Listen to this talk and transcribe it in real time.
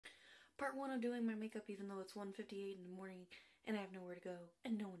Part 1 of doing my makeup even though it's 1:58 in the morning and I have nowhere to go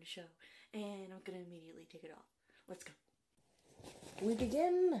and no one to show. And I'm gonna immediately take it off. Let's go. We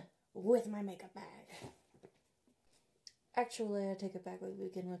begin with my makeup bag. Actually, I take it back. We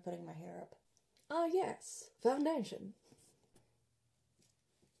begin with putting my hair up. Ah, yes. Foundation.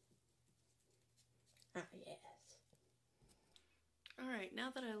 Ah, yes. Alright, now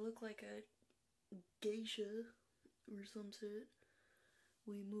that I look like a geisha or some shit,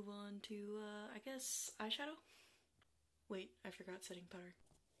 we move on to, I guess, eyeshadow? Wait, I forgot setting powder.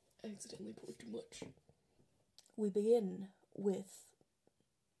 I accidentally poured too much. We begin with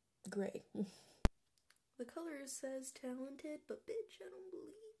gray. The color says talented, but bitch, I don't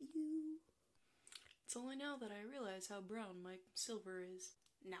believe you. It's only now that I realize how brown my silver is.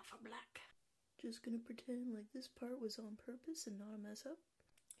 Now for black. Just gonna pretend like this part was on purpose and not a mess up.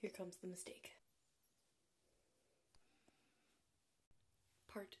 Here comes the mistake.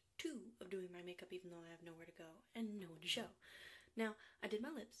 Part 2 of doing my makeup even though I have nowhere to go and no one to show. Now, I did my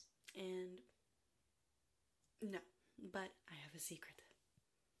lips, and no, but I have a secret.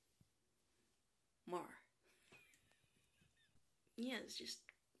 More. Yes, just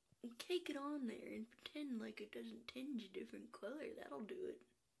cake it on there and pretend like it doesn't tinge a different color. That'll do it.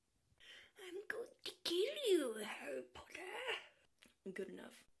 I'm going to kill you, Harry Potter. Good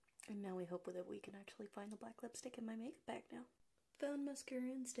enough. And now we hope that we can actually find the black lipstick in my makeup bag now. Found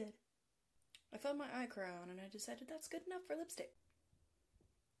mascara instead. I found my eye crown and I decided that's good enough for lipstick.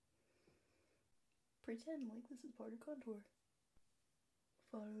 Pretend like this is part of contour.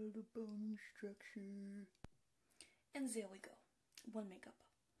 Follow the bone structure. And there we go. One makeup.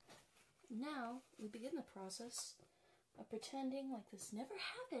 Now we begin the process of pretending like this never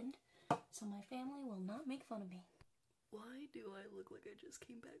happened so my family will not make fun of me. Why do I look like I just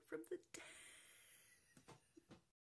came back from the dead?